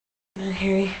And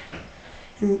Harry.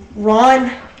 And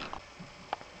Ron.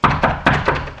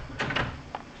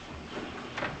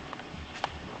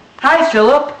 Hi,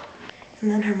 Philip. And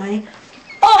then Hermione.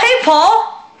 Oh, hey,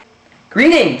 Paul.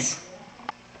 Greetings.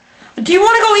 Do you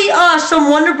want to go eat some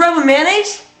Wonder Bread with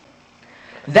mayonnaise?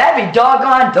 That'd be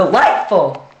doggone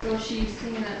delightful. Well, she's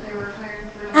seen that they were hiring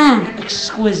for...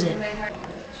 Exquisite.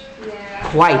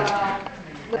 Quite.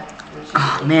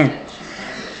 Oh, man.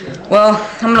 Well,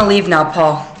 I'm gonna leave now,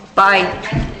 Paul. Bye.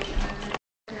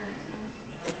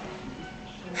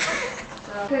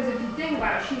 Because if you think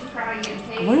about it, she's probably getting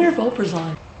paid. I wonder if Oprah's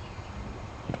on.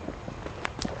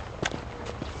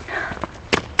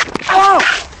 Oh!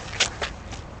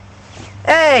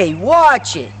 Hey,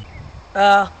 watch it.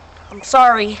 I'm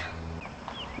sorry.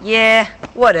 Yeah,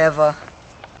 whatever.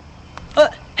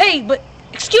 Hey, but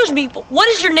excuse me, but what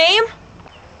is your name?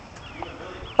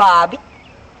 Bobby.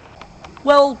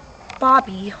 Well,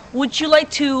 Bobby, would you like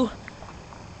to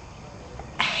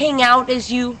hang out,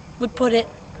 as you would put it?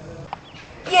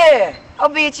 Yeah, I'll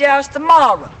be at your house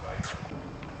tomorrow.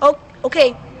 Oh,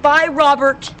 okay. Bye,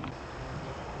 Robert.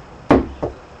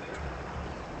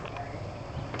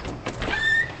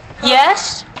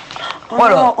 Yes?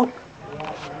 What up?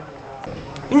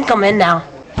 You can come in now.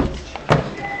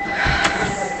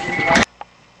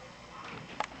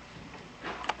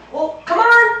 Well, come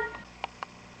on.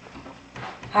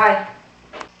 Hi.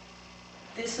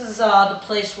 This is the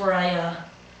place where I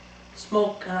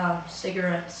smoke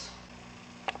cigarettes.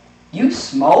 You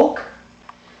smoke?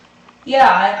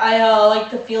 Yeah, I like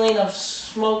the feeling of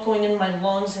smoke going in my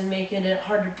lungs and making it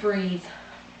hard to breathe.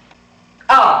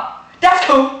 Oh, that's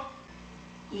cool.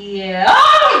 Yeah.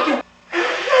 Oh my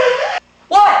God.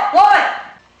 What?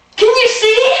 Can you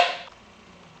see?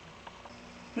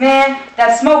 Man,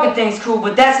 that smoking thing's cool,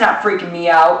 but that's not freaking me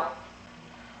out.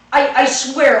 I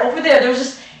swear, over there's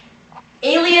this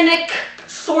alienic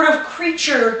sort of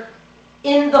creature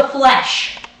in the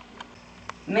flesh.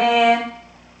 Man,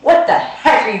 what the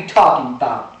heck are you talking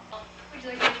about? Would you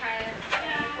like to try it?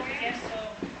 Yeah,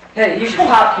 so. Hey, here's your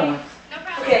popcorn. No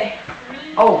problem. Okay.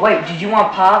 Oh, wait, did you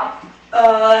want pop?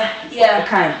 Yeah. What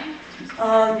kind?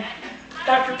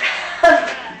 Dr.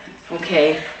 Pepper.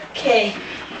 Okay. Okay.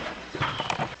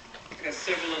 I got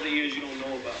several other years you don't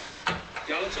know about.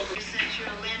 Y'all let's open.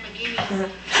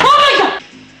 Oh my God!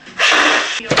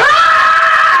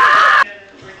 Ah!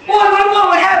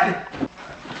 What happened?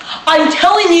 I'm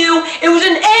telling you, it was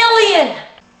an alien!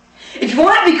 If you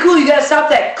want to be cool, you gotta stop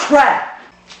that crap.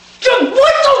 Dude,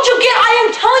 what don't you get? I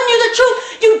am telling you the truth,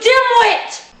 you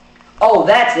dimwit! Oh,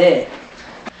 that's it.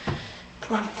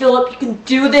 Come on, Philip, you can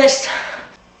do this.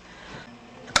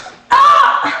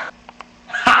 Ah!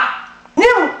 Ha!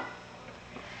 No!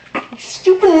 You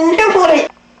stupid niblet!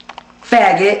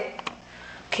 Faggot.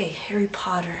 Okay, Harry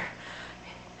Potter.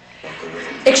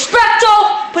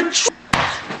 Expecto Patronum!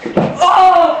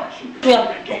 Oh!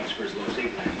 Yeah. Gangsters lose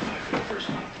 895 for the first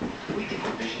month. We think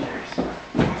we're visionaries.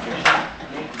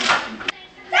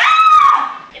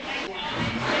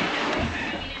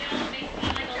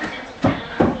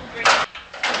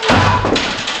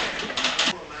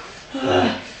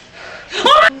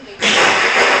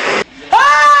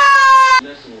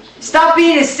 Stop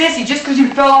being a sissy just because you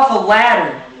fell off a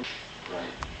ladder.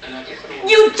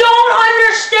 You don't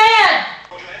understand!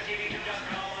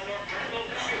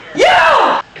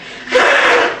 You!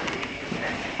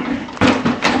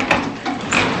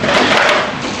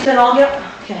 Then I'll get...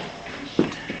 Okay.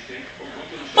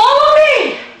 Follow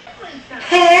me!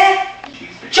 Hey,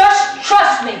 just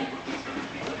trust me.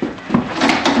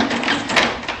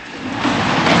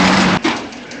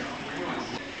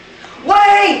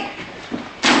 Wait!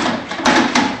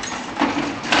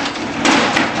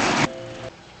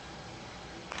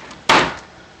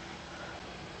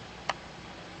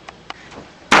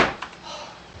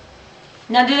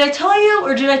 Now, did I tell you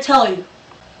or did I tell you?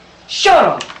 Shut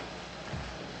up!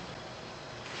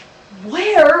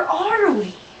 Where are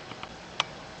we?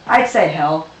 I'd say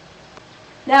hell.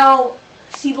 Now,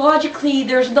 see, logically,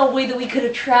 there's no way that we could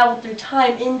have traveled through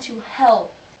time into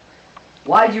hell.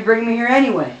 Why'd you bring me here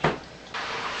anyway?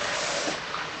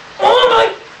 Oh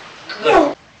my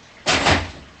God!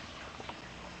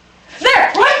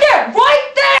 There! Right there!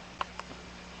 Right there!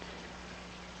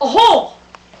 A hole!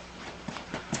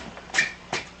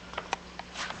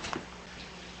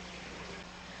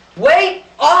 Wait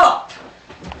up!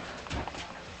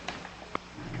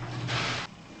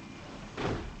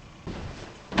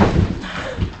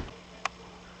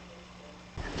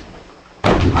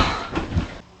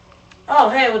 Oh,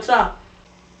 hey, what's up?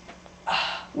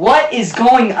 What is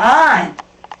going on?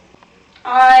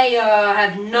 I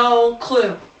have no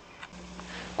clue.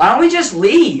 Why don't we just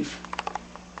leave?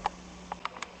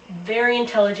 very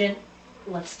intelligent.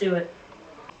 Let's do it.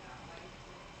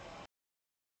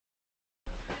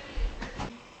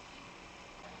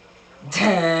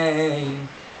 Dang.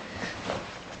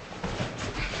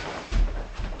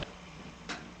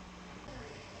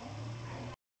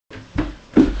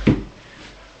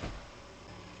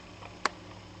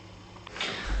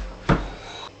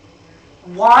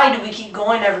 Why do we keep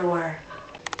going everywhere?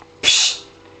 Psh,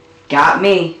 got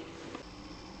me.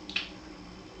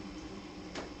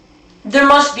 There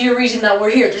must be a reason that we're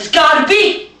here. There's gotta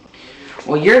be!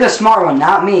 Well, you're the smart one,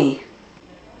 not me.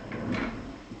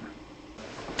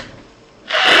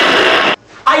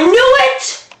 I knew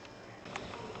it!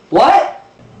 What?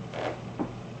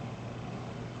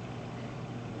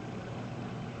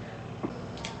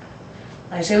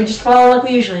 I say we just follow like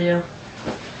we usually do.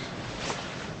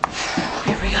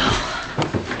 Here we go.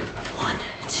 1,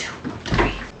 2,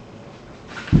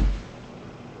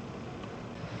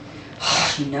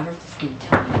 3. You never freaking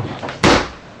tell me that.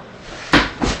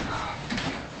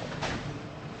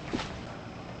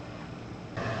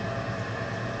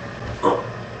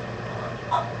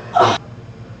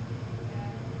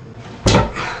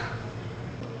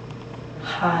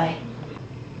 Hi.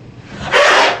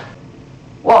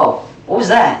 Whoa, what was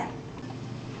that?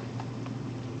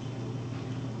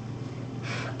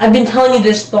 I've been telling you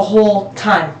this the whole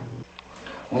time.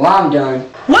 Well, I'm done.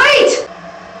 Wait!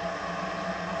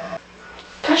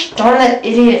 Gosh darn that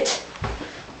idiot.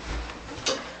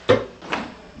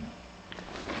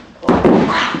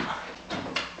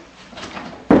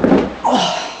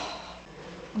 Oh.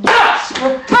 Yes,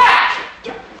 we're back!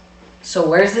 So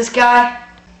where's this guy?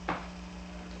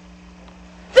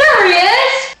 There he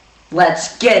is!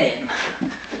 Let's get him.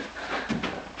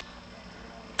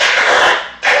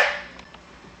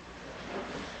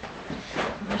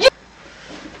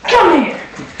 Come here!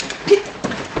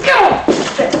 Go!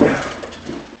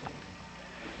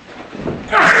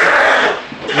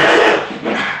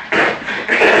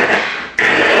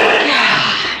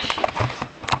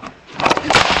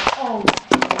 Oh.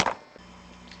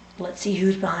 Let's see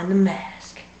who's behind the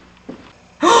mask.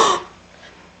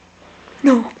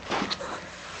 No.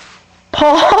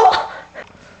 Paul?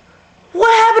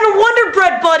 What happened to Wonder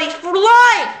Bread Buddies for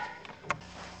life?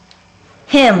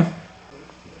 Him.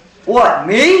 What,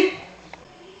 me?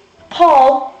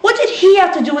 Paul, what did he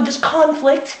have to do with this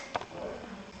conflict?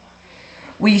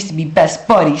 We used to be best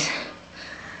buddies.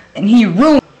 And he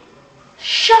ruined.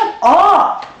 Shut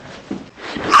up!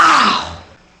 Ow!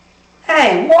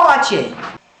 Hey, watch it.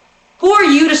 Who are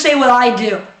you to say what I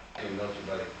do?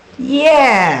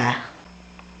 Yeah.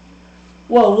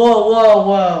 Whoa, whoa, whoa,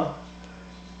 whoa.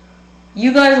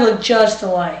 You guys look just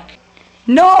alike.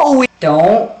 No, we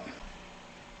don't.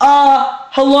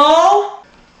 Hello?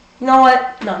 You know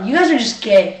what? No, you guys are just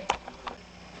gay.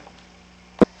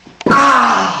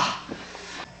 Ah!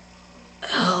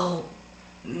 Help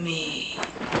me.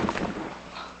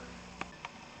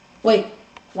 Wait,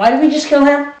 why did we just kill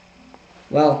him?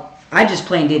 Well, I just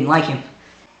plain didn't like him.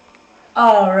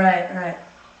 Oh, right.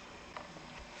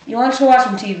 You want to watch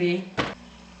some TV?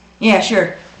 Yeah,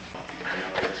 sure.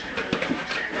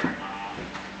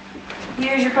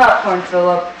 Here's your popcorn,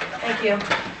 Philip. Thank you.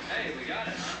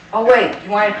 Oh, wait, you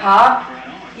wanted pop?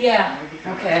 Yeah.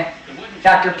 Okay.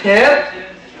 Dr. Pip?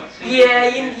 Yeah,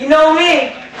 you know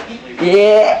me.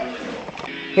 Yeah.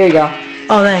 Here you go.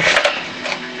 Oh, thanks.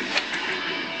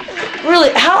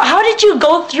 Really, how did you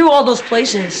go through all those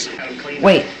places?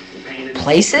 Wait,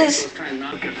 places?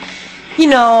 You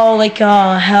know, like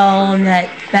hell and that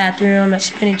bathroom, that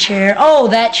spinning chair. Oh,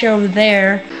 that chair over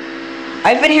there.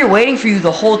 I've been here waiting for you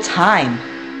the whole time.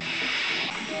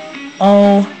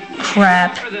 Oh,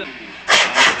 crap.